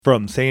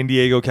From San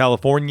Diego,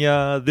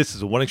 California, this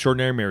is a One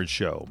Extraordinary Marriage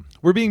show.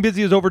 Where being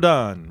busy is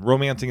overdone,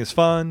 romancing is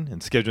fun,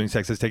 and scheduling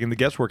sex has taken the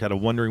guesswork out of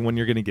wondering when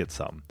you're going to get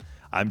some.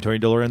 I'm Tony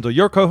DeLorenzo,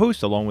 your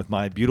co-host, along with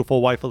my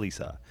beautiful wife,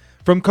 Elisa.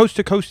 From coast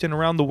to coast and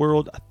around the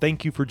world,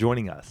 thank you for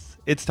joining us.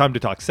 It's time to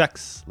talk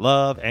sex,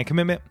 love, and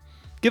commitment.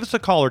 Give us a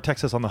call or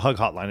text us on the Hug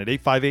hotline at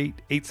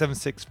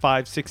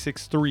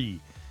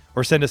 858-876-5663,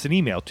 or send us an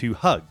email to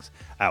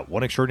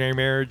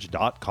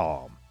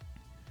hugs@oneextraordinarymarriage.com.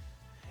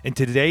 In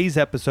today's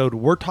episode,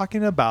 we're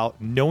talking about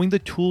knowing the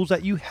tools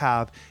that you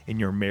have in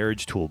your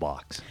marriage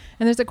toolbox.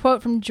 And there's a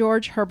quote from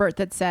George Herbert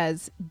that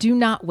says, "Do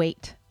not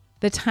wait.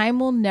 The time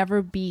will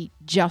never be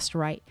just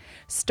right.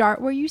 Start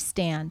where you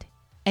stand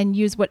and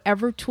use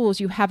whatever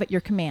tools you have at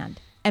your command,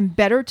 and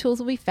better tools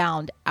will be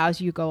found as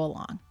you go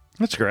along."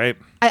 That's great.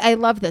 I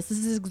love this.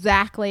 This is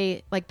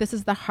exactly this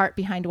is the heart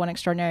behind One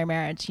Extraordinary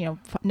Marriage,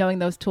 knowing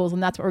those tools.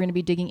 And that's what we're going to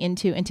be digging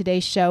into in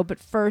today's show. But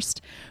first,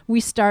 we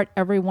start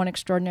every One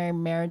Extraordinary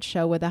Marriage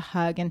show with a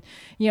hug. And,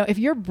 if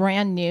you're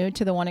brand new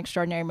to the One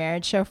Extraordinary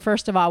Marriage show,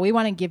 first of all, we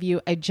want to give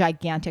you a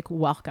gigantic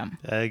welcome.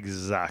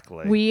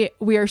 Exactly.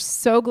 We are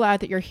so glad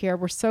that you're here.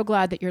 We're so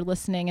glad that you're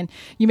listening. And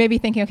you may be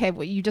thinking, okay,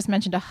 well, you just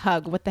mentioned a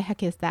hug. What the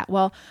heck is that?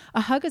 Well,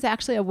 a hug is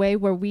actually a way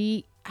where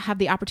we have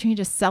the opportunity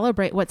to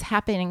celebrate what's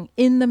happening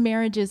in the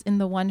marriages in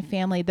the one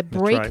family, the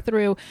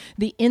breakthrough,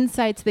 the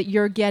insights that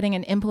you're getting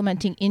and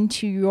implementing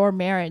into your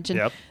marriage.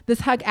 And this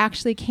hug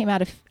actually came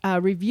out of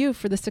a review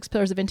for the 6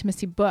 Pillars of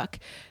Intimacy book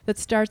that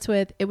starts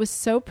with, "It was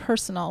so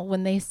personal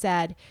when they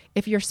said,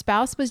 if your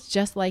spouse was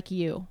just like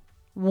you,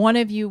 one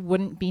of you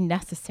wouldn't be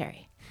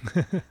necessary."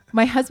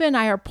 My husband and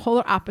I are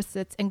polar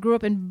opposites and grew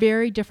up in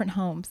very different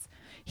homes.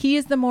 He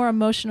is the more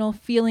emotional,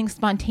 feeling,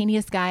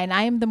 spontaneous guy, and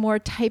I am the more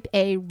type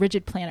A,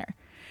 rigid planner.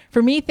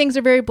 For me, things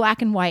are very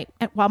black and white,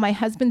 while my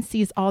husband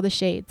sees all the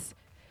shades.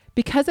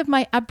 Because of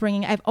my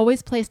upbringing, I've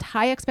always placed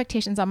high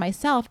expectations on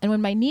myself, and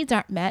when my needs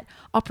aren't met,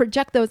 I'll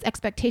project those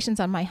expectations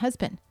on my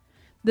husband.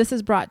 This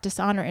has brought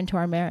dishonor into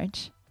our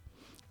marriage.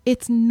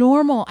 It's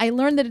normal. I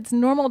learned that it's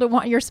normal to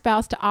want your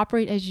spouse to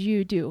operate as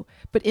you do.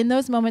 But in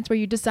those moments where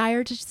you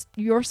desire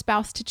your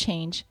spouse to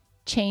change,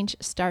 change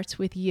starts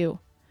with you.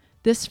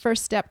 This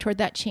first step toward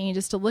that change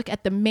is to look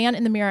at the man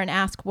in the mirror and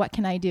ask, what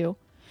can I do?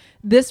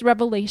 This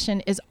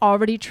revelation is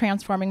already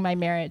transforming my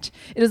marriage.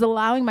 It is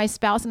allowing my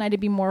spouse and I to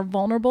be more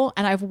vulnerable,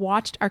 and I've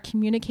watched our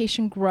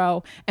communication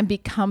grow and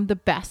become the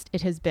best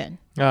it has been.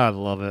 I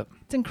love it.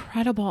 It's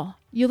incredible.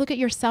 You look at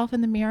yourself in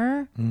the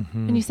mirror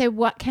and you say,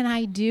 what can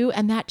I do?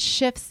 And that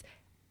shifts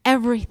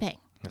everything.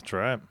 That's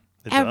right.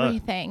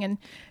 Everything. And,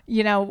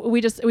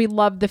 we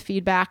love the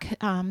feedback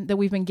that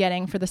we've been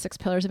getting for the 6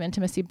 Pillars of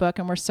Intimacy book.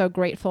 And we're so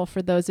grateful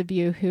for those of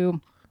you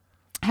who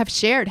have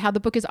shared how the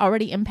book is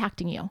already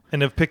impacting you.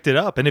 And have picked it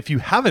up. And if you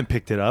haven't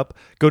picked it up,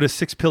 go to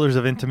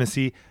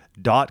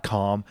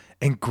 6pillarsofintimacy.com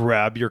and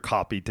grab your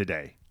copy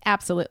today.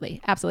 Absolutely.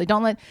 Absolutely.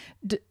 Don't let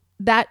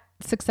that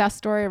success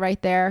story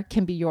right there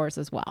can be yours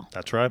as well.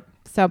 That's right.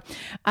 So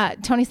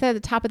Tony said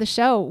at the top of the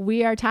show,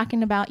 we are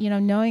talking about,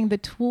 knowing the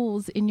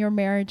tools in your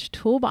marriage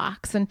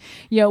toolbox. And,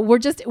 we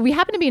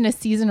happen to be in a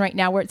season right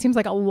now where it seems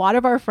like a lot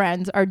of our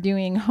friends are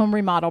doing home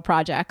remodel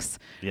projects,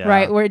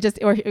 right? We're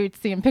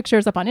seeing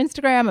pictures up on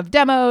Instagram of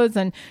demos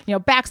and,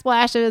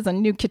 backsplashes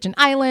and new kitchen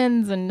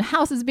islands and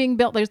houses being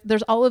built.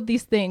 There's all of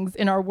these things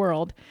in our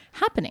world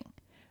happening,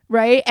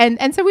 right?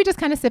 And so we just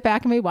kind of sit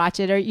back and we watch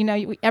it, or,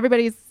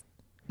 everybody's,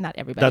 not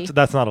everybody.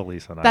 That's not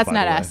Elisa. That's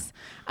not us.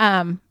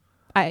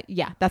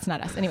 That's not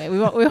us. Anyway, we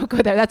won't go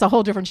there. That's a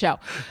whole different show.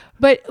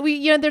 But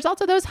there's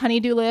also those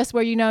honey-do lists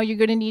where, you're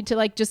going to need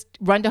to just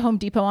run to Home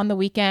Depot on the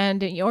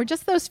weekend, or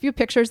just those few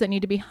pictures that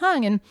need to be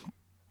hung. And,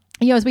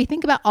 as we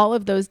think about all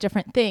of those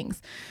different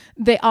things,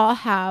 they all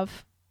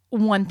have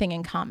one thing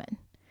in common.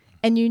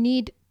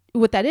 And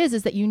what that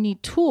is that you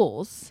need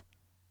tools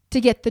to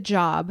get the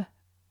job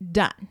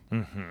done.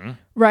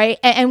 Right.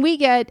 And we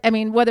get,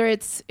 whether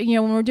it's,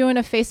 when we're doing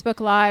a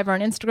Facebook Live or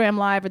an Instagram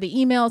Live or the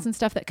emails and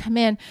stuff that come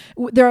in,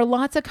 there are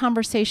lots of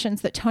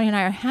conversations that Tony and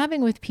I are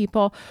having with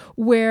people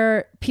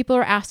where people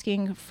are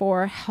asking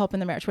for help in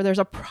the marriage, where there's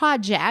a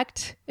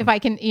project, if I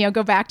can,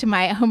 go back to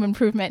my home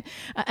improvement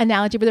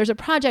analogy, but there's a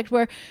project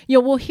where,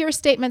 we'll hear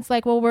statements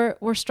like, well,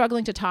 we're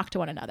struggling to talk to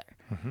one another.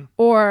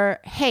 Or,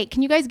 hey,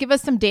 can you guys give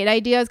us some date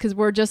ideas? Because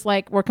we're just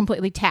we're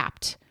completely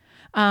tapped.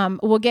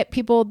 We'll get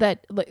people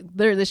that,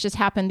 this just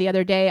happened the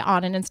other day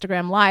on an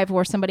Instagram Live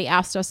where somebody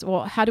asked us,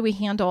 well, how do we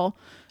handle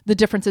the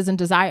differences in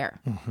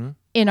desire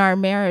in our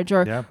marriage?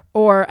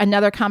 Or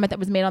another comment that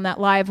was made on that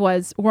live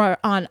was, we're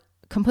on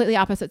completely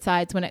opposite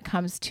sides when it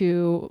comes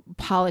to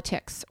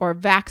politics or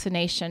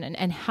vaccination,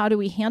 and how do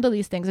we handle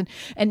these things?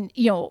 And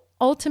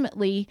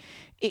ultimately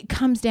it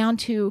comes down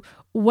to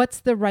what's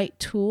the right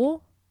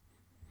tool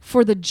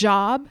for the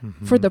job,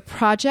 for the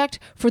project,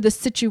 for the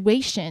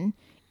situation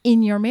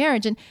in your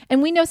marriage. And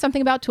we know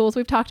something about tools.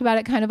 We've talked about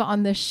it kind of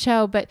on this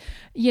show, but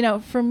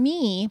for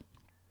me,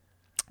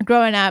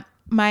 growing up,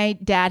 my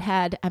dad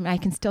had, I mean, I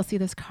can still see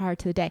this car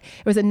to the day.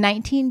 It was a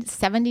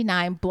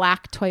 1979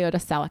 black Toyota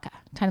Celica,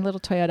 tiny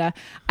little Toyota.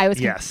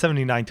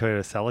 79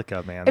 Toyota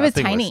Celica, man. It was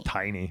thing tiny. Was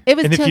tiny. It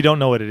was and if you don't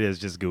know what it is,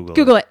 just Google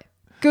it.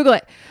 Google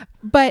it.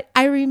 But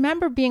I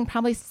remember being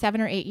probably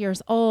 7 or 8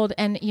 years old,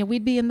 and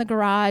we'd be in the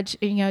garage.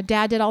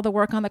 Dad did all the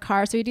work on the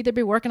car, so he'd either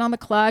be working on the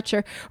clutch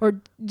or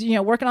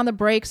working on the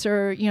brakes,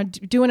 or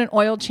doing an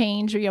oil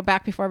change, or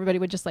back before everybody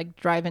would just like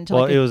drive into.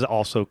 Well, it was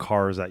also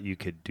cars that you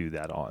could do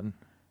that on.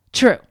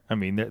 True. I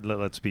mean,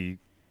 let's be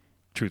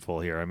truthful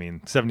here. I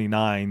mean,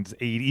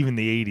 79s, even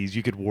the 80s,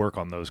 you could work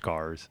on those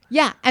cars.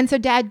 Yeah. And so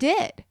Dad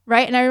did,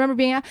 right? And I remember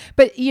being out,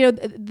 but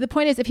the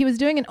point is, if he was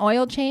doing an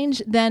oil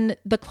change, then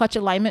the clutch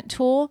alignment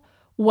tool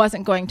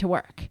wasn't going to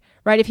work,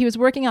 right? If he was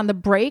working on the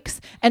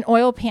brakes, an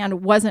oil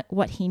pan wasn't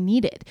what he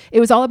needed. It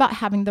was all about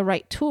having the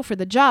right tool for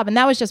the job. And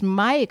that was just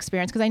my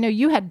experience, because I know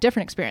you had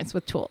different experience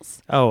with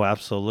tools. Oh,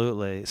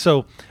 absolutely.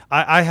 So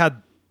I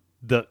had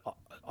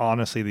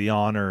honestly the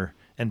honor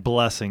and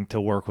blessing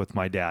to work with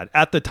my dad.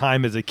 At the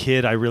time as a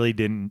kid, I really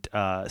didn't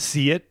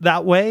see it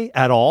that way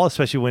at all,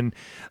 especially when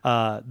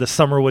the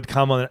summer would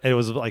come. It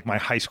was like my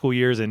high school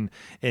years, and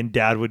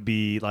Dad would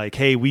be like,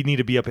 hey, we need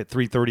to be up at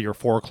 3:30 or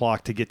 4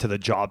 o'clock to get to the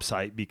job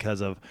site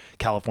because of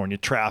California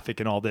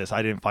traffic and all this.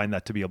 I didn't find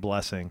that to be a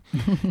blessing.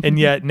 And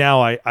yet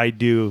now I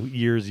do,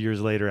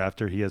 years later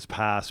after he has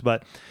passed.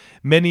 But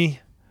many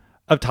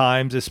of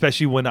times,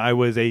 especially when I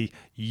was a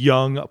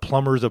young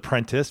plumber's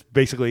apprentice,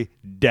 basically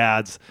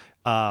Dad's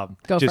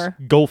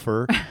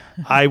gopher,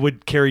 I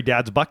would carry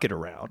Dad's bucket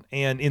around,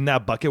 and in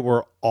that bucket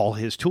were all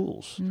his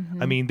tools.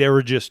 I mean, they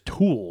were just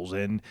tools.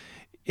 And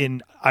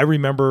I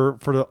remember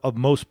for the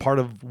most part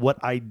of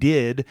what I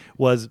did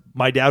was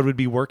my dad would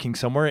be working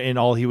somewhere, and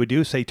all he would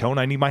do is say, Tone,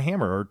 I need my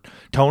hammer, or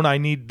Tone, I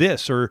need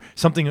this, or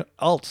something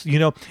else.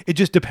 It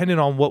just depended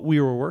on what we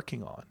were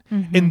working on.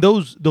 And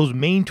those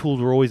main tools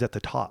were always at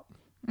the top.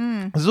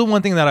 This is the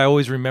one thing that I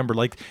always remember.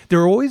 Like, there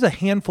were always a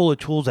handful of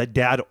tools that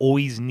Dad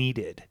always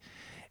needed.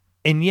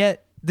 And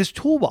yet this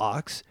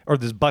toolbox, or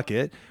this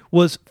bucket,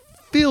 was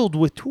filled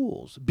with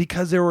tools,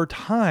 because there were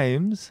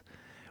times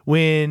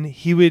when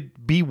he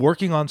would be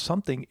working on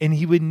something and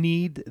he would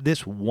need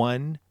this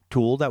one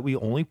tool that we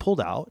only pulled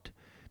out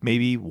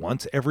maybe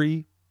once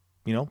every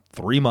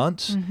 3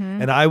 months.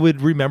 And I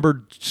would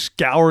remember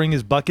scouring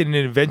his bucket, and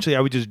then eventually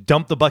I would just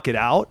dump the bucket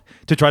out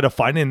to try to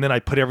find it, and then I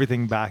put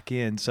everything back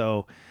in.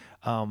 So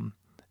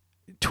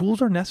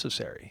tools are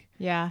necessary.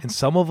 Yeah. And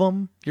some of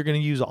them you're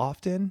going to use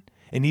often.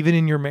 And even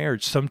in your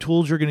marriage, some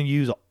tools you're going to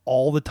use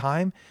all the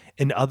time,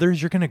 and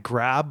others you're going to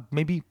grab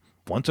maybe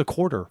once a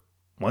quarter,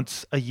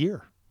 once a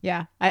year.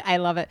 Yeah, I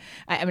love it.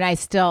 I mean, I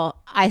still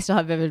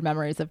have vivid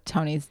memories of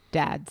Tony's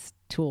dad's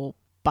tool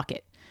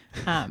bucket.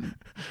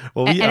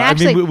 Well,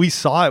 we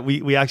saw it.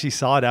 We actually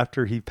saw it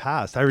after he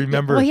passed. I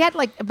remember. Well, he had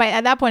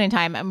at that point in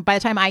time, by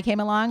the time I came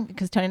along,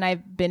 because Tony and I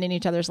have been in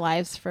each other's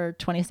lives for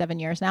 27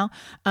 years now,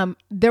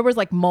 there was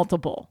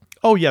multiple.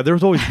 Oh yeah, there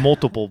was always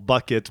multiple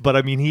buckets, but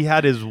I mean, he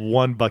had his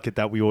one bucket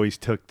that we always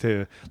took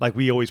to,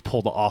 we always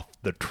pulled off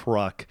the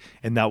truck,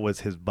 and that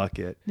was his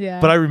bucket. Yeah.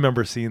 But I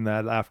remember seeing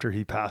that after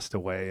he passed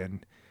away,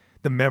 and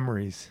the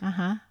memories.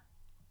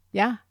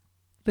 Yeah.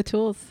 The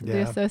tools,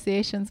 the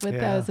associations with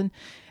those.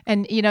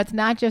 And it's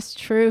not just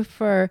true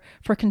for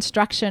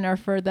construction or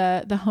for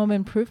the home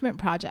improvement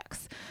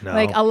projects. No.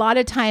 Like, a lot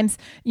of times,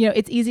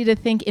 it's easy to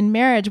think in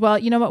marriage, well,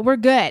 you know what, we're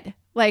good.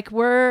 Like,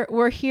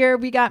 we're here,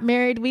 we got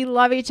married, we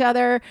love each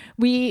other.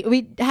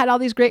 We had all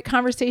these great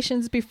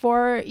conversations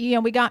before,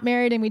 we got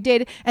married, and we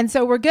dated. And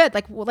so we're good.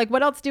 Like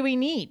what else do we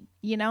need?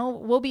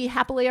 We'll be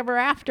happily ever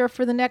after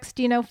for the next,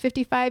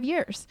 55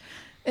 years,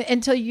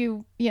 until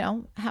you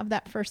have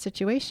that first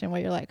situation where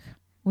you're like,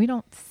 we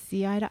don't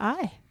see eye to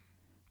eye.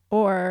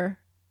 Or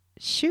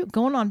shoot,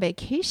 going on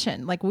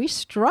vacation. Like, we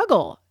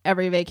struggle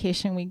every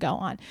vacation we go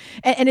on.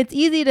 And it's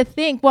easy to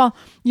think, well,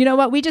 you know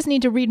what? We just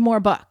need to read more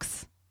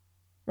books,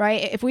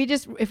 right? If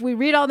we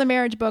read all the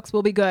marriage books,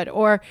 we'll be good.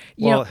 Or,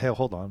 hey,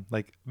 hold on.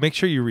 Make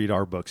sure you read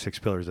our book, 6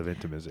 Pillars of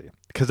Intimacy.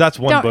 Because that's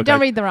one book.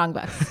 Don't read the wrong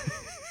books.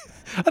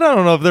 I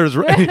don't know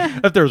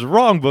if there's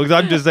wrong books.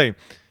 I'm just saying,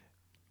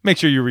 make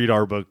sure you read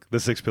our book, The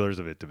 6 Pillars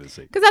of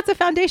Intimacy. Because that's a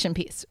foundation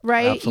piece,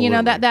 right?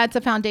 Absolutely. That's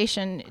a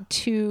foundation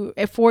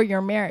for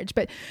your marriage.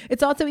 But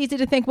it's also easy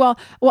to think, well,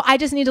 I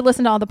just need to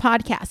listen to all the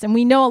podcasts. And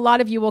we know a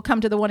lot of you will come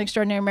to the One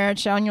Extraordinary Marriage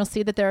Show, and you'll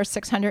see that there are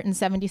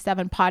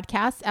 677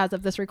 podcasts as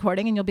of this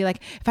recording. And you'll be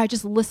like, if I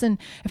just listen,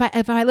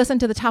 if I listen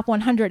to the top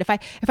 100, if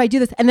I do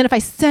this, and then if I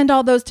send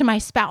all those to my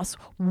spouse,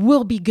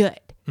 we'll be good,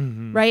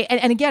 right?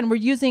 And again,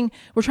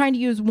 we're trying to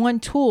use one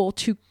tool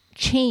to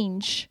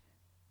change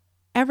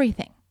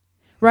everything.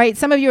 Right.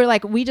 Some of you are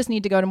like, we just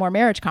need to go to more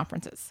marriage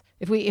conferences.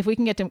 If we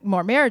can get to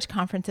more marriage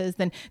conferences,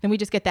 then we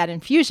just get that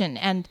infusion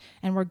and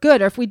we're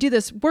good. Or if we do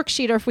this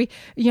worksheet, or if we,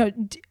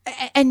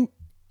 and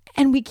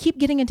we keep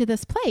getting into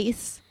this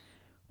place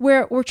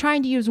where we're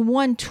trying to use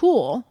one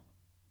tool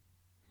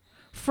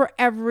for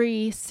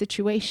every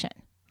situation.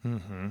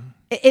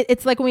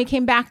 It's like when we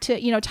came back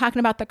to, talking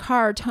about the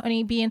car,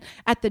 Tony being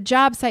at the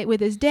job site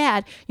with his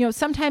dad,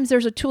 sometimes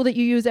there's a tool that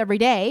you use every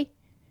day.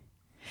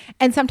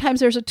 And sometimes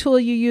there's a tool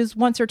you use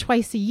once or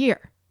twice a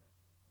year.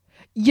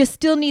 You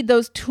still need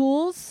those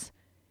tools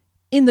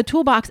in the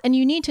toolbox, and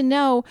you need to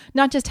know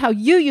not just how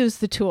you use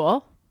the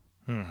tool,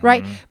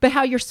 right? But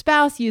how your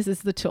spouse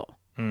uses the tool.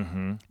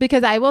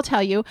 Because I will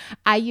tell you,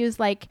 I use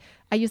like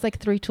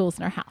 3 tools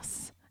in our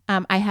house.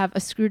 I have a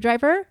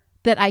screwdriver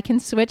that I can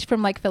switch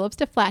from like Phillips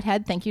to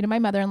flathead. Thank you to my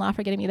mother-in-law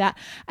for getting me that.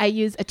 I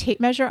use a tape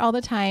measure all the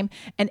time.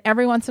 And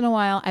every once in a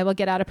while, I will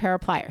get out a pair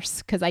of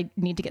pliers because I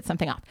need to get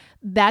something off.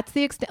 That's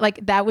the extent,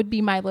 like that would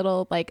be my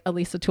little like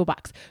Elisa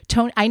toolbox.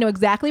 I know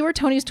exactly where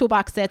Tony's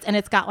toolbox sits, and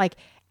it's got like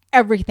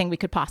everything we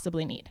could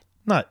possibly need.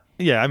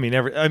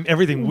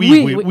 Everything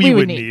we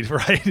would need,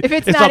 right? If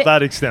it's not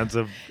that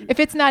extensive. If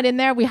it's not in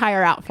there, we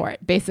hire out for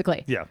it,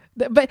 basically. Yeah.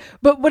 But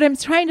what I'm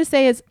trying to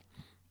say is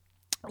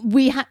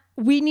we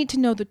need to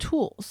know the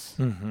tools.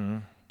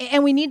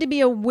 And we need to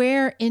be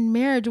aware in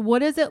marriage, what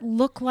does it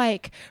look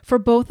like for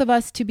both of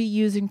us to be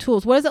using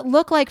tools? What does it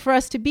look like for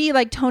us to be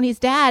like Tony's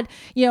dad?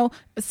 You know,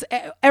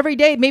 every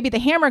day, maybe the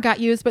hammer got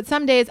used, but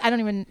some days I don't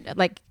even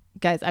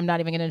guys, I'm not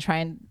even going to try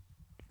and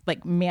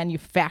like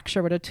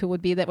manufacture what a tool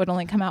would be that would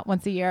only come out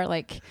once a year.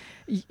 Like,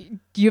 do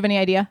you have any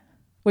idea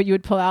what you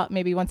would pull out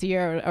maybe once a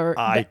year or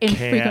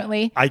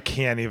infrequently? I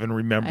can't even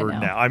remember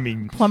now. I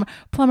mean,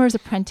 Plumber's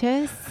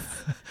Apprentice,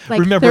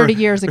 like 30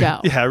 years ago.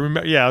 Yeah,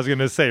 I was going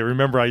to say,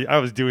 remember I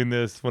was doing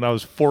this when I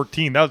was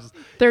 14. That was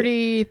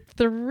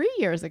 33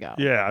 years ago.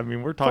 Yeah, I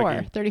mean, we're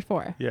talking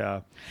 34.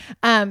 Yeah.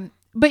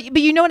 But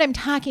you know what I'm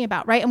talking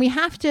about, right? And we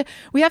have to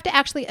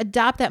actually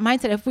adopt that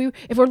mindset.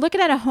 If we're looking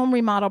at a home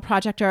remodel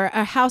project or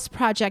a house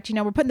project, you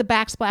know, we're putting the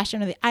backsplash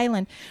under the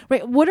island,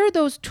 right? What are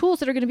those tools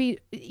that are going to be,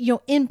 you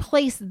know, in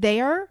place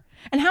there?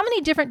 And how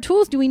many different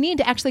tools do we need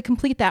to actually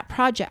complete that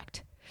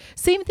project?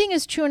 Same thing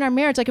is true in our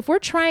marriage. Like if we're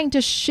trying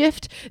to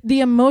shift the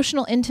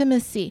emotional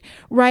intimacy,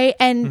 right?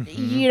 And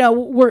you know,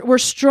 we're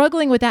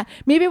struggling with that.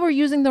 Maybe we're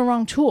using the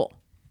wrong tool.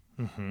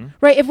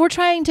 Right. If we're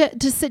trying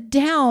to sit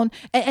down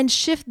and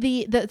shift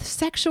the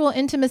sexual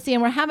intimacy,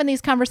 and we're having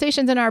these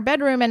conversations in our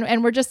bedroom,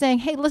 and we're just saying,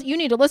 hey, listen, you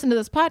need to listen to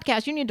this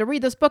podcast. You need to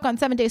read this book on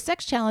 7-Day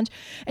Sex Challenge,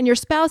 and your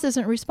spouse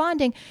isn't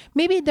responding.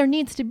 Maybe there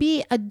needs to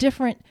be a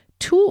different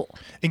tool.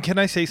 And can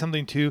I say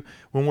something too?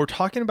 When we're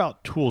talking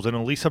about tools, and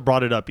Elisa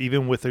brought it up,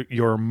 even with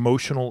your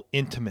emotional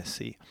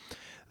intimacy,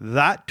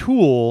 that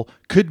tool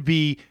could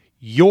be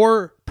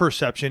your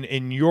perception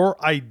and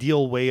your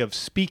ideal way of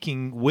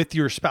speaking with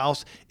your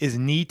spouse is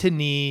knee to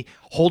knee,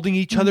 holding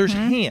each other's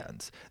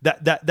hands.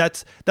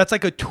 That's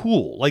like a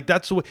tool. Like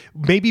that's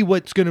maybe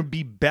what's going to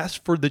be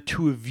best for the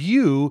two of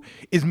you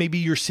is maybe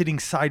you're sitting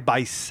side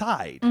by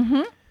side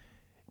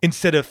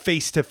instead of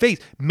face to face.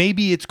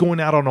 Maybe it's going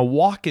out on a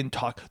walk and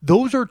talk.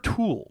 Those are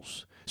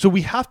tools. So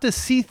we have to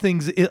see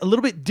things a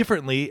little bit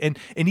differently, and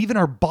even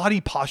our body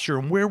posture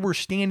and where we're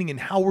standing and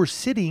how we're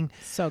sitting.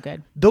 So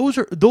good. Those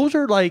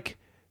are like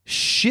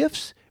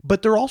shifts,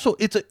 but they're also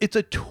it's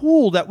a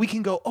tool that we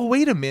can go, oh,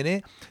 wait a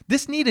minute,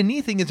 this knee to knee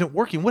thing isn't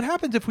working. What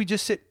happens if we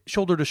just sit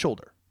shoulder to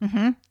shoulder?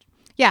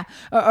 Yeah.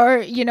 Or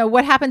you know,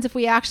 what happens if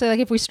we actually, like,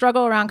 if we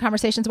struggle around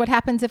conversations, what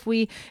happens if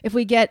we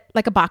get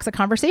like a box of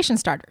conversation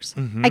starters?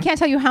 I can't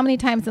tell you how many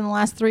times in the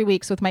last 3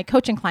 weeks with my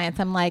coaching clients,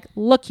 I'm like,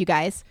 look, you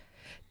guys,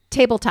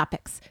 Table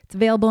Topics. It's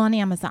available on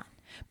Amazon.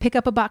 Pick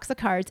up a box of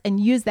cards and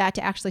use that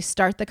to actually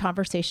start the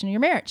conversation in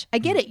your marriage. I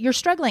get it. You're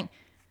struggling.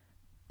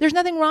 There's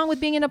nothing wrong with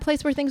being in a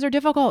place where things are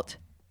difficult.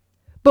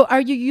 But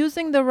are you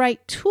using the right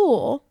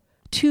tool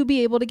to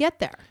be able to get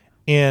there?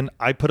 And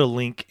I put a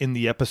link in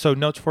the episode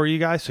notes for you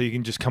guys, so you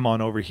can just come on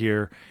over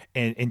here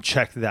and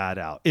check that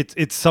out.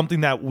 It's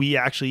something that we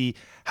actually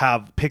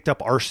have picked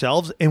up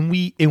ourselves, and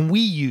we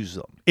use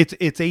them.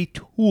 It's a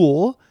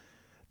tool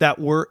that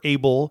we're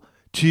able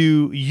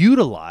to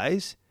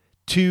utilize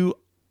to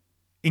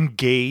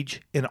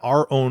engage in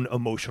our own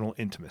emotional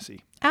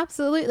intimacy.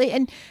 Absolutely.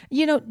 And,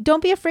 you know,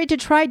 don't be afraid to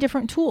try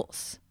different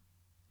tools,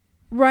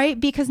 right?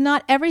 Because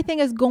not everything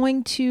is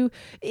going to,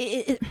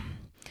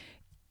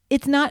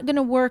 it's not going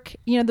to work.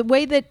 You know, the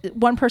way that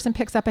one person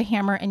picks up a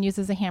hammer and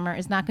uses a hammer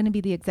is not going to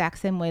be the exact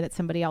same way that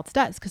somebody else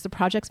does, because the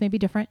projects may be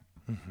different.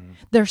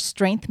 Their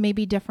strength may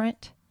be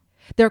different.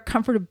 Their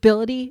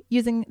comfortability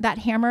using that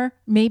hammer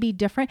may be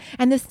different.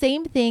 And the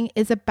same thing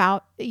is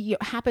about,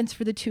 happens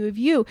for the two of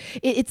you.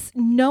 It's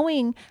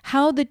knowing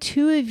how the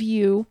two of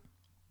you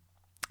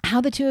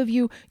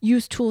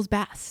use tools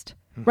best,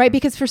 right?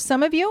 Because for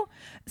some of you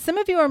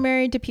are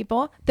married to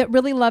people that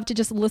really love to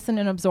just listen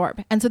and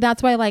absorb. And so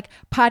that's why like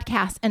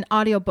podcasts and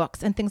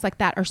audiobooks and things like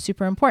that are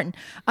super important.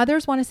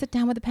 Others want to sit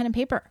down with a pen and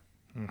paper.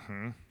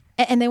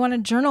 And they want to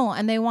journal,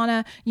 and they want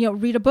to, you know,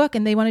 read a book,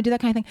 and they want to do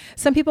that kind of thing.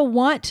 Some people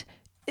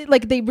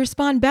they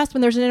respond best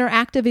when there's an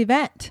interactive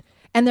event,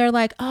 and they're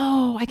like,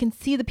 oh, I can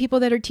see the people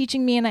that are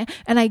teaching me, and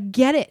I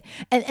get it.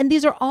 And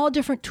these are all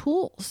different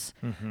tools,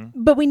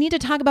 but we need to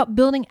talk about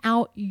building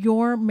out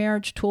your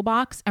marriage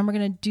toolbox. And we're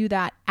going to do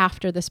that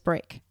after this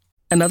break.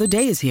 Another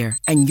day is here,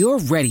 and you're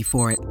ready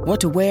for it. What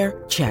to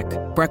wear? Check.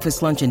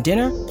 Breakfast, lunch, and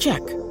dinner?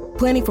 Check.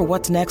 Planning for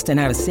what's next and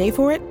how to save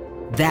for it?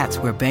 That's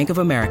where Bank of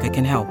America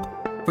can help.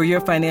 For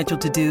your financial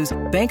to-dos,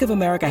 Bank of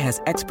America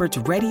has experts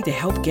ready to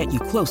help get you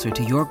closer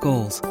to your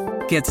goals.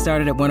 Get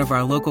started at one of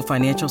our local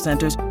financial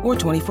centers or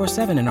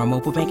 24/7 in our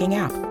mobile banking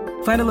app.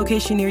 Find a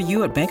location near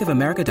you at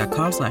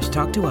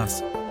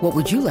bankofamerica.com/talktous. What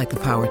would you like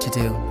the power to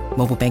do?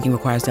 Mobile banking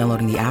requires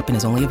downloading the app and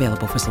is only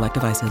available for select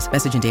devices.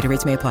 Message and data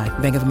rates may apply.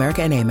 Bank of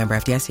America N.A., member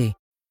FDIC.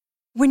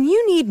 When you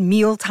need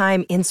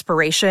mealtime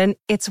inspiration,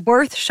 it's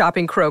worth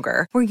shopping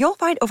Kroger, where you'll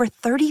find over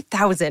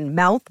 30,000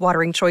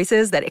 mouth-watering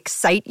choices that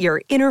excite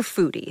your inner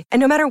foodie. And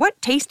no matter what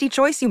tasty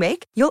choice you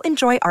make, you'll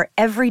enjoy our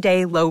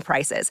everyday low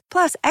prices,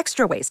 plus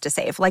extra ways to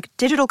save, like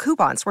digital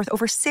coupons worth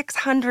over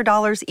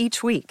 $600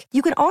 each week.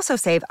 You can also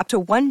save up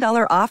to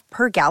 $1 off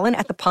per gallon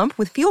at the pump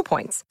with fuel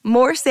points.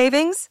 More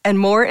savings and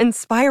more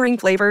inspiring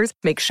flavors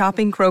make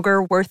shopping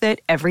Kroger worth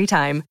it every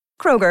time.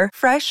 Kroger,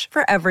 fresh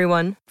for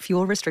everyone.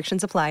 Fuel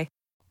restrictions apply.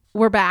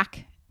 We're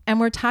back,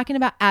 and we're talking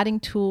about adding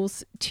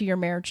tools to your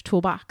marriage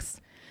toolbox.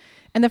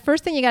 And the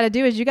first thing you got to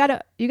do is you got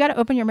to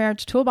open your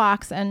marriage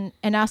toolbox and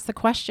ask the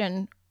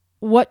question,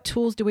 what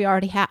tools do we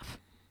already have?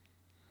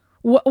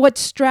 What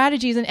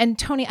strategies? And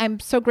Tony, I'm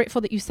so grateful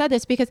that you said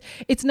this, because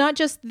it's not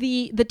just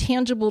the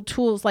tangible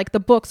tools like the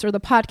books or the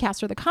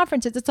podcasts or the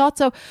conferences. It's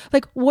also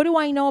like, what do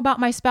I know about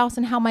my spouse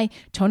and how my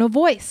tone of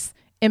voice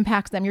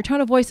impacts them? Your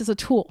tone of voice is a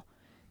tool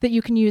that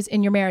you can use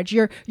in your marriage,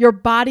 your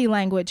body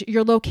language,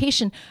 your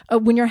location,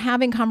 when you're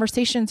having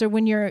conversations or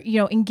when you're,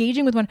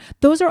 engaging with one,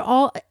 those are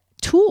all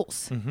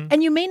tools. Mm-hmm.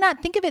 And you may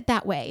not think of it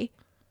that way,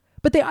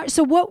 but they are.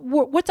 So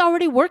what's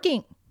already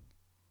working?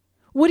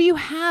 What do you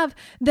have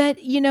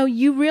that,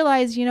 you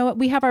realize, what,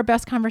 we have our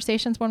best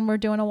conversations when we're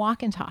doing a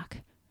walk and talk.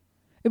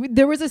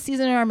 There was a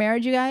season in our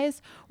marriage, you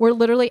guys, where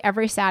literally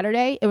every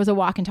Saturday it was a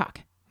walk and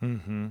talk.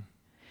 Mm-hmm.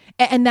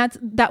 And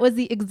that was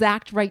the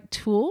exact right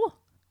tool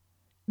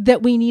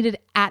that we needed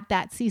at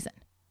that season.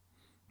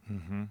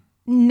 Mm-hmm.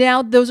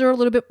 Now, those are a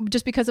little bit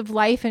just because of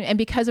life and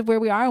because of where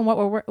we are and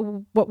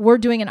what we're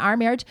doing in our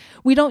marriage.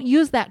 We don't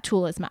use that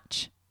tool as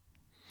much.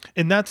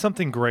 And that's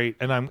something great.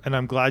 And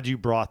I'm glad you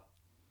brought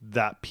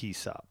that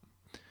piece up,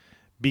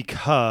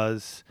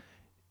 because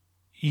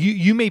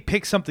you may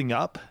pick something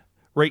up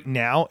right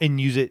now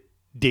and use it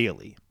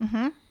daily.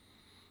 Mm-hmm.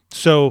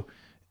 So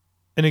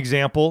an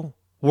example,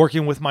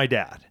 working with my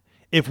dad,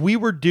 if we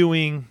were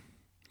doing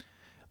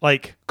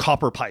like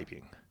copper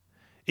piping,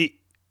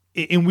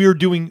 and we were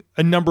doing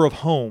a number of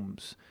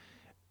homes,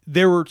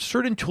 there were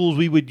certain tools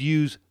we would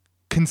use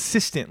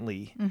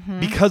consistently mm-hmm.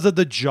 because of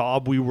the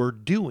job we were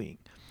doing.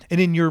 And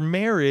in your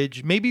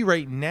marriage, maybe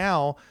right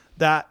now,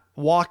 that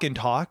walk and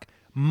talk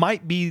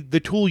might be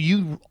the tool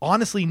you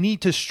honestly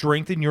need to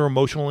strengthen your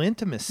emotional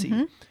intimacy.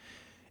 Mm-hmm.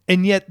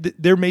 And yet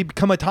there may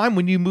come a time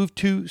when you move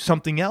to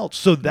something else.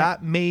 So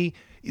that may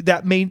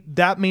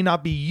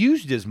not be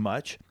used as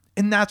much.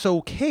 And that's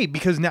okay,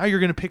 because now you're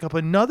going to pick up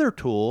another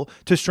tool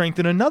to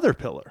strengthen another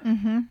pillar.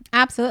 Mm-hmm.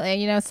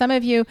 Absolutely. Some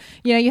of you,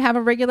 you have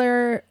a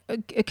regular,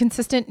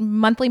 consistent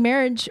monthly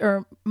marriage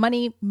or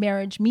money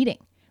marriage meeting,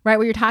 right?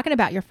 Where you're talking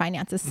about your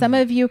finances. Some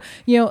of you,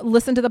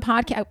 listen to the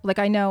podcast. Like,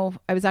 I know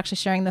I was actually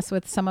sharing this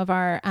with some of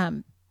our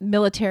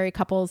military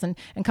couples and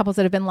couples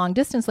that have been long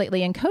distance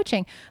lately in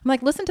coaching. I'm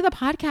like, listen to the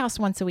podcast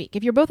once a week.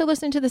 If you're both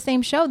listening to the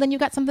same show, then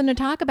you've got something to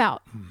talk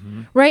about.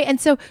 Mm-hmm. Right.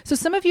 And so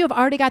some of you have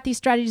already got these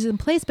strategies in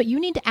place, but you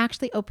need to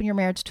actually open your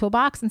marriage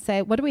toolbox and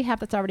say, what do we have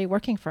that's already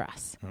working for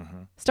us?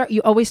 Mm-hmm.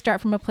 You always start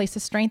from a place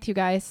of strength, you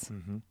guys.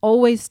 Mm-hmm.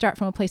 Always start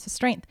from a place of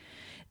strength.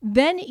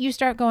 Then you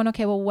start going,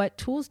 okay, well, what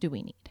tools do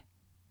we need?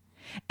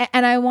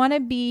 And I want to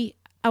be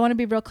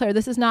real clear.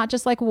 This is not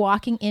just like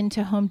walking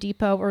into Home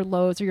Depot or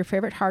Lowe's or your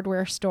favorite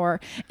hardware store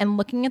and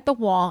looking at the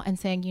wall and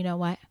saying, you know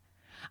what?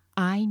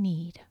 I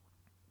need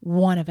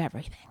one of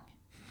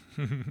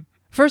everything.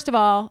 First of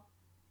all,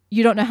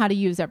 you don't know how to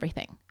use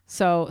everything.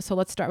 So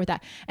let's start with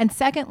that. And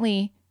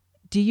secondly,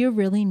 do you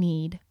really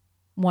need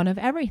one of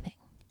everything?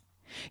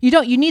 You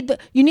don't. You need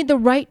the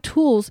right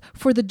tools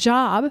for the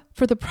job,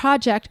 for the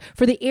project,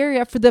 for the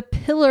area, for the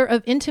pillar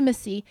of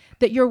intimacy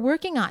that you're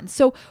working on.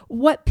 So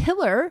what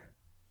pillar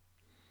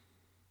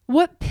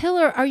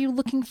are you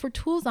looking for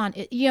tools on?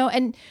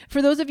 And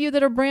for those of you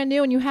that are brand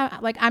new and you have,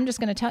 I'm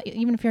just going to tell you,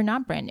 even if you're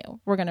not brand new,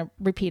 we're going to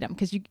repeat them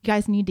because you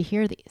guys need to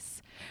hear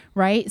these,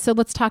 right? So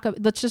let's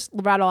just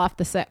rattle off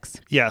the 6.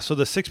 Yeah. So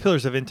the 6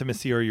 pillars of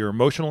intimacy are your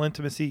emotional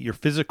intimacy, your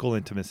physical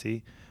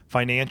intimacy,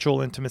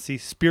 financial intimacy,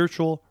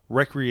 spiritual,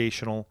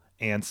 recreational,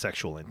 and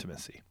sexual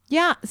intimacy.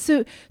 Yeah.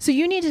 So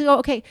you need to go,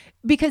 okay,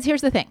 because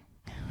here's the thing,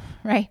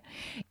 right?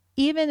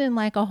 Even in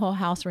like a whole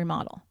house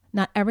remodel,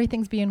 not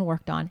everything's being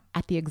worked on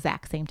at the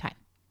exact same time.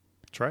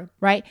 That's right.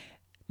 Right?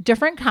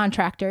 Different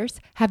contractors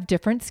have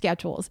different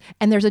schedules,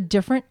 and there's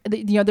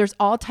there's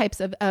all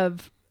types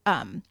of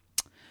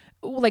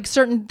like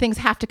certain things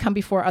have to come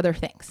before other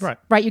things.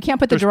 Right? You can't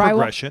put the drywall.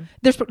 Progression.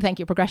 Thank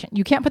you, progression.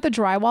 You can't put the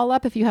drywall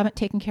up if you haven't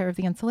taken care of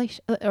the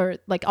insulation or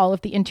like all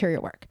of the interior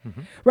work.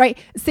 Mm-hmm. Right?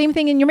 Same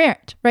thing in your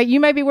marriage, right? You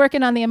might be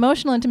working on the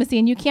emotional intimacy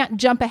and you can't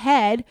jump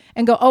ahead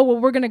and go, oh, well,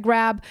 we're going to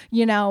grab,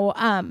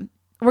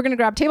 we're going to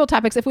grab table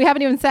topics if we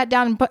haven't even sat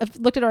down and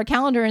looked at our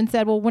calendar and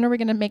said, well, when are we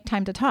going to make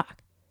time to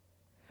talk?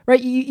 right?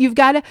 You've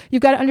got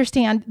to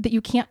understand that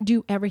you can't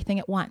do everything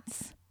at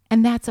once,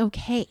 and that's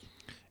okay.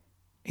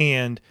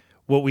 And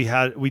what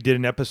we did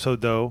an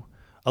episode though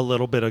a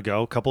little bit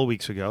ago, a couple of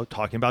weeks ago,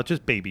 talking about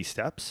just baby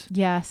steps.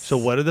 Yes. So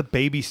what are the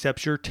baby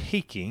steps you're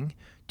taking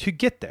to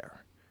get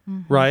there,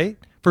 right?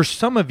 For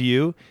some of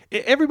you,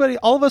 everybody,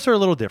 all of us are a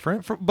little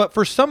different, but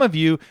for some of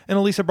you, and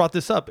Elisa brought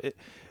this up,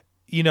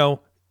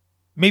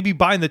 maybe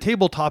buying the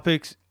table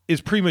topics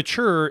is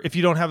premature if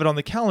you don't have it on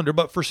the calendar,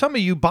 but for some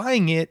of you,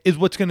 buying it is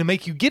what's going to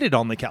make you get it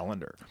on the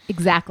calendar.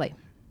 Exactly.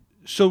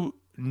 So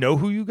know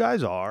who you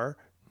guys are,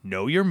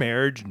 know your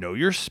marriage, know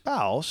your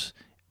spouse,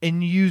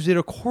 and use it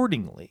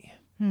accordingly.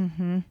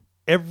 Mm-hmm.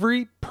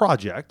 Every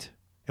project,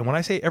 and when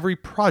I say every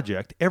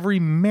project, every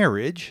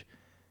marriage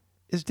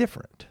is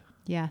different.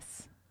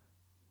 Yes.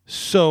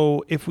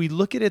 So if we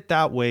look at it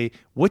that way,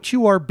 what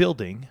you are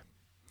building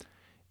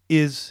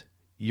is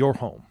your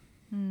home.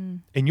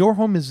 And your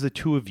home is the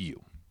two of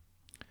you.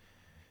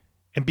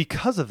 And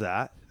because of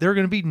that, there are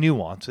going to be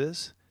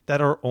nuances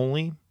that are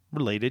only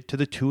related to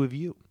the two of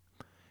you.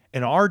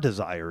 And our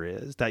desire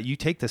is that you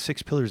take the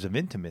 6 pillars of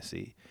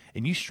intimacy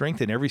and you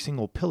strengthen every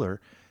single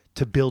pillar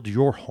to build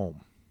your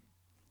home.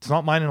 It's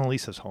not mine and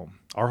Elisa's home.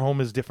 Our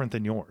home is different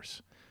than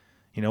yours.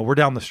 We're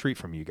down the street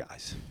from you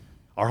guys.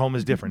 Our home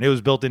is different. It was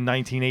built in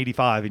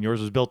 1985 and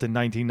yours was built in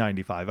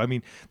 1995. I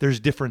mean, there's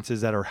differences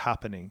that are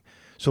happening.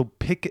 So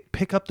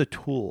pick up the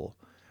tool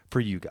for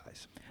you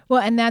guys.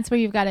 Well, and that's where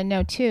you've got to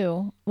know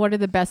too, what are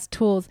the best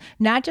tools,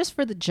 not just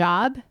for the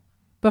job,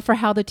 but for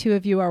how the two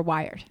of you are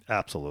wired.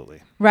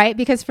 Absolutely. Right?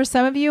 Because for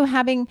some of you,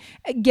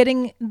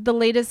 getting the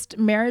latest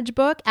marriage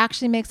book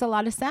actually makes a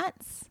lot of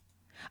sense.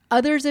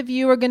 Others of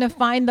you are going to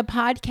find the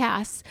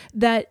podcasts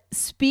that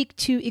speak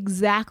to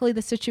exactly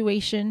the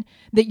situation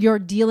that you're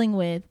dealing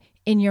with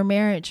in your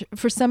marriage.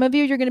 For some of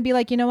you, you're going to be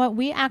like, you know what?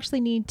 We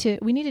need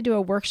to do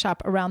a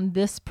workshop around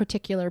this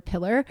particular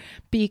pillar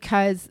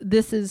because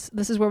this is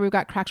where we've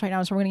got cracks right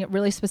now. So we're going to get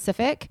really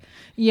specific,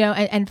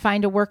 and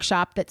find a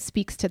workshop that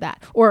speaks to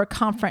that, or a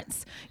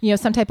conference,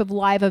 some type of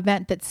live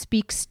event that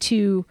speaks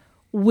to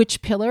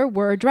which pillar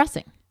we're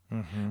addressing,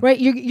 right?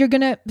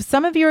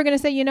 Some of you are going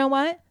to say, you know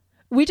what?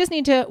 We just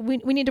need to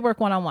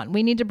work one-on-one.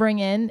 We need to bring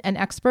in an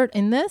expert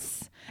in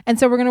this. And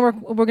so we're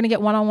going to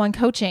get one-on-one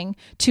coaching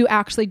to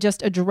actually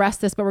just address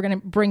this, but we're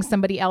going to bring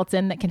somebody else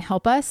in that can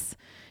help us.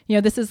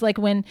 This is like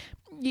when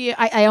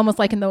I almost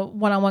liken the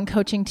one-on-one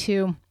coaching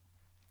to,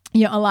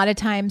 a lot of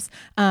times,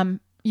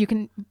 you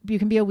can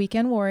be a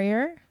weekend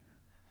warrior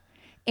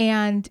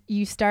and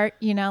you start,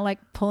 like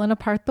pulling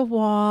apart the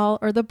wall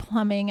or the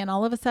plumbing. And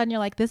all of a sudden you're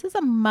like, this is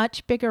a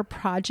much bigger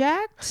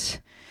project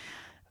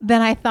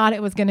than I thought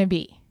it was going to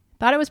be.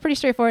 Thought it was pretty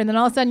straightforward. And then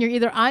all of a sudden you're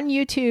either on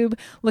YouTube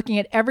looking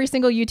at every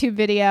single YouTube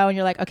video and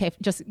you're like, okay,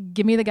 just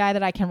give me the guy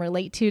that I can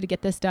relate to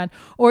get this done.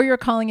 Or you're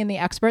calling in the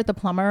expert, the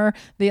plumber,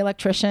 the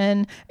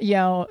electrician,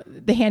 the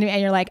handyman,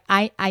 and you're like,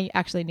 I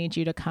actually need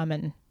you to come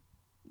and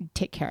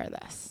take care of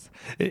this.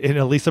 And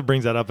Elisa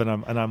brings that up and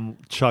I'm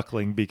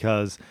chuckling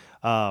because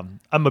I'm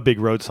a big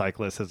road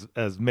cyclist,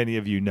 as many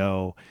of you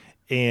know.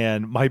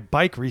 And my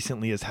bike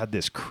recently has had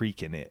this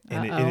creak in it,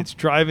 and it's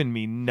driving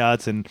me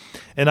nuts. And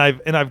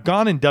I've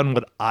gone and done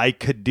what I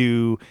could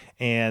do,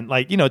 and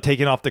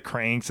taking off the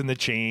cranks and the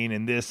chain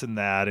and this and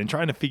that, and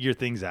trying to figure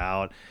things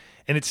out.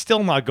 And it's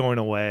still not going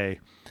away.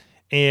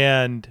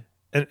 And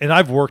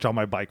I've worked on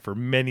my bike for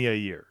many a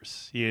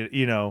years.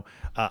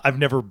 I've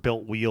never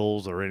built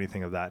wheels or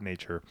anything of that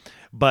nature,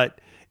 but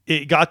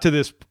it got to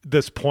this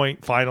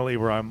point finally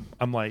where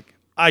I'm like,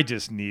 I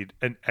just need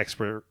an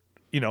expert,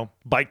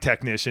 bike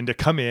technician to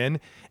come in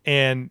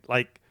and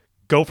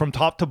go from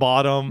top to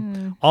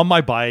bottom on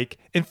my bike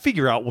and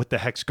figure out what the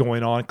heck's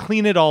going on,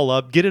 clean it all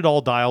up, get it all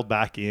dialed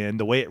back in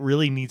the way it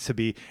really needs to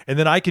be. And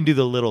then I can do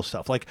the little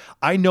stuff.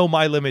 I know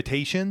my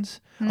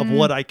limitations of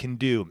what I can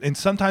do. And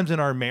sometimes in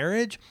our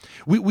marriage,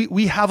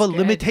 we have a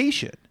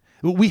limitation.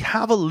 We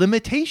have a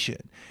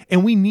limitation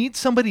and we need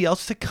somebody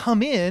else to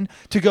come in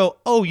to go,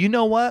 oh, you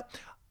know what?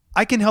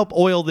 I can help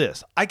oil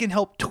this. I can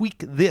help tweak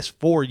this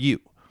for you.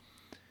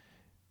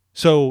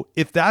 So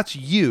if that's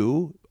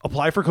you,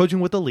 apply for coaching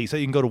with Elisa.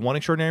 You can go to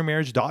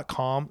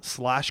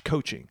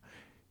oneextraordinarymarriage.com/coaching.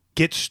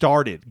 Get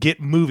started,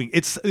 get moving.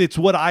 It's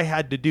what I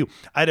had to do.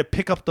 I had to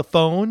pick up the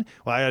phone.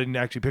 Well, I didn't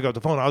actually pick up the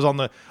phone. I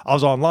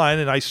was online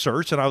and I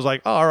searched and I was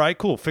like, oh, all right,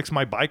 cool. Fix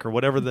my bike or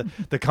whatever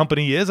the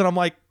company is. And I'm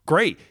like,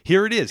 great,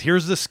 here it is.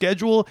 Here's the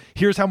schedule.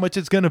 Here's how much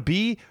it's going to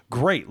be.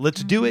 Great.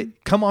 Let's do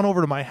it. Come on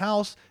over to my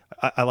house.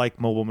 I like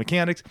mobile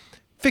mechanics.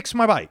 Fix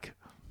my bike.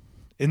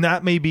 And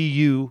that may be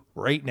you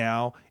right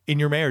now in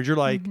your marriage. You're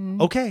like,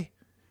 okay,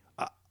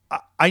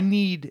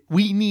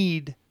 we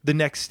need the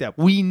next step.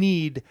 We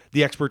need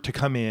the expert to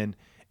come in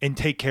and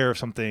take care of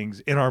some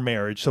things in our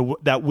marriage. So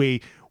that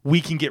way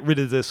we can get rid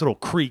of this little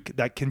creak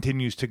that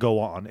continues to go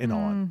on and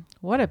on.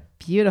 What a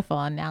beautiful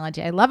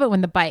analogy. I love it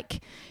when the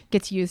bike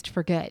gets used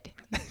for good,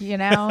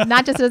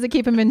 not just does it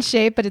keep them in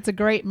shape, but it's a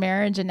great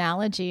marriage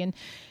analogy. And,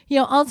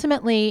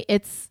 ultimately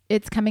it's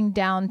coming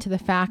down to the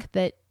fact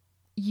that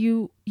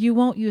you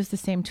won't use the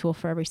same tool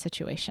for every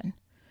situation.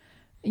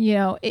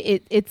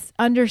 It's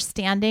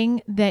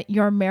understanding that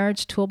your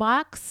marriage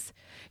toolbox,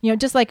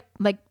 just like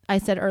I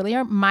said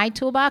earlier, my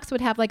toolbox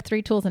would have like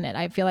 3 tools in it.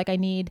 I feel like I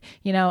need,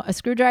 a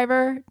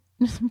screwdriver,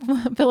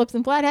 Phillips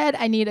and flathead.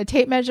 I need a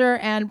tape measure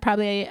and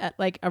probably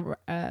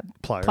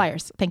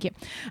pliers. Thank you.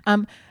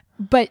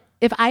 But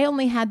if I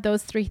only had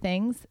those 3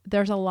 things,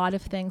 there's a lot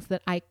of things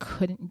that I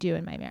couldn't do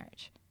in my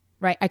marriage.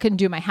 Right. I couldn't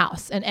do my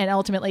house. And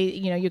ultimately,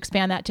 you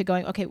expand that to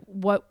going, okay,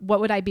 what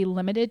would I be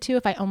limited to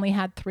if I only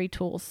had 3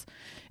 tools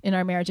in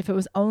our marriage? If it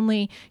was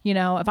only,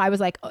 if I was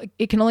like, oh,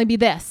 it can only be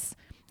this,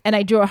 and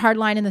I drew a hard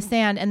line in the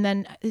sand, and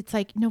then it's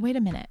like, no, wait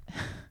a minute.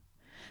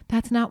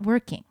 That's not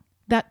working.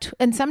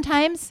 And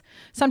sometimes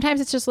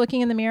it's just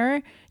looking in the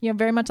mirror,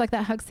 very much like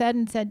that hug said,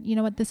 and said, you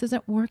know what, this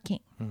isn't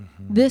working.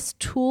 Mm-hmm. This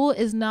tool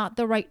is not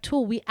the right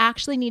tool. We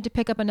actually need to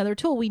pick up another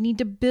tool. We need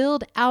to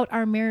build out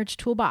our marriage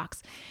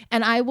toolbox.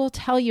 And I will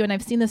tell you, and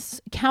I've seen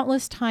this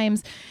countless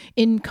times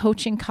in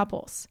coaching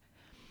couples,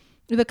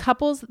 the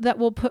couples that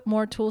will put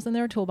more tools in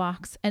their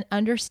toolbox and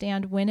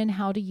understand when and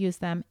how to use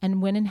them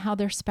and when and how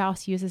their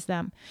spouse uses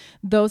them.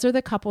 Those are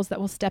the couples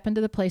that will step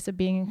into the place of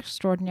being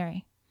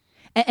extraordinary.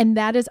 And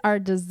that is our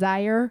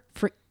desire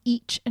for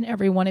each and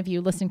every one of you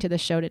listening to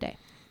this show today.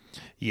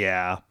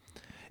 Yeah.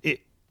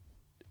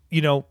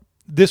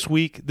 This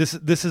week, this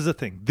is the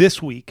thing.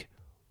 This week,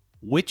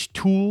 which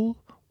tool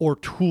or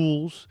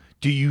tools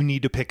do you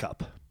need to pick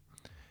up?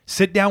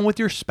 Sit down with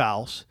your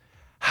spouse,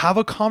 have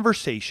a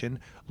conversation,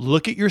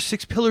 look at your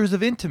 6 pillars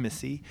of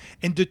intimacy,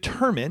 and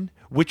determine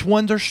which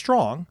ones are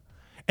strong.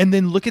 And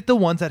then look at the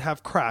ones that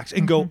have cracks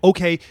and go,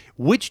 okay,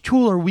 which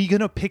tool are we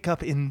going to pick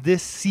up in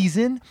this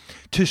season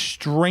to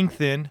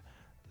strengthen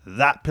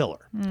that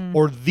pillar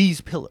or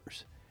these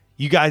pillars?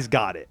 You guys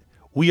got it.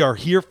 We are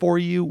here for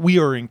you. We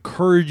are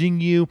encouraging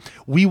you.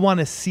 We want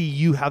to see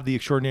you have the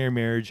extraordinary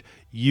marriage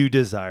you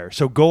desire.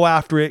 So go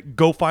after it.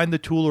 Go find the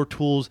tool or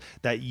tools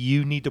that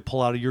you need to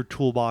pull out of your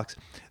toolbox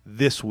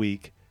this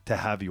week to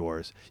have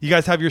yours. You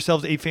guys have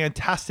yourselves a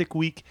fantastic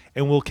week,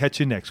 and we'll catch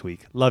you next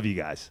week. Love you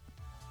guys.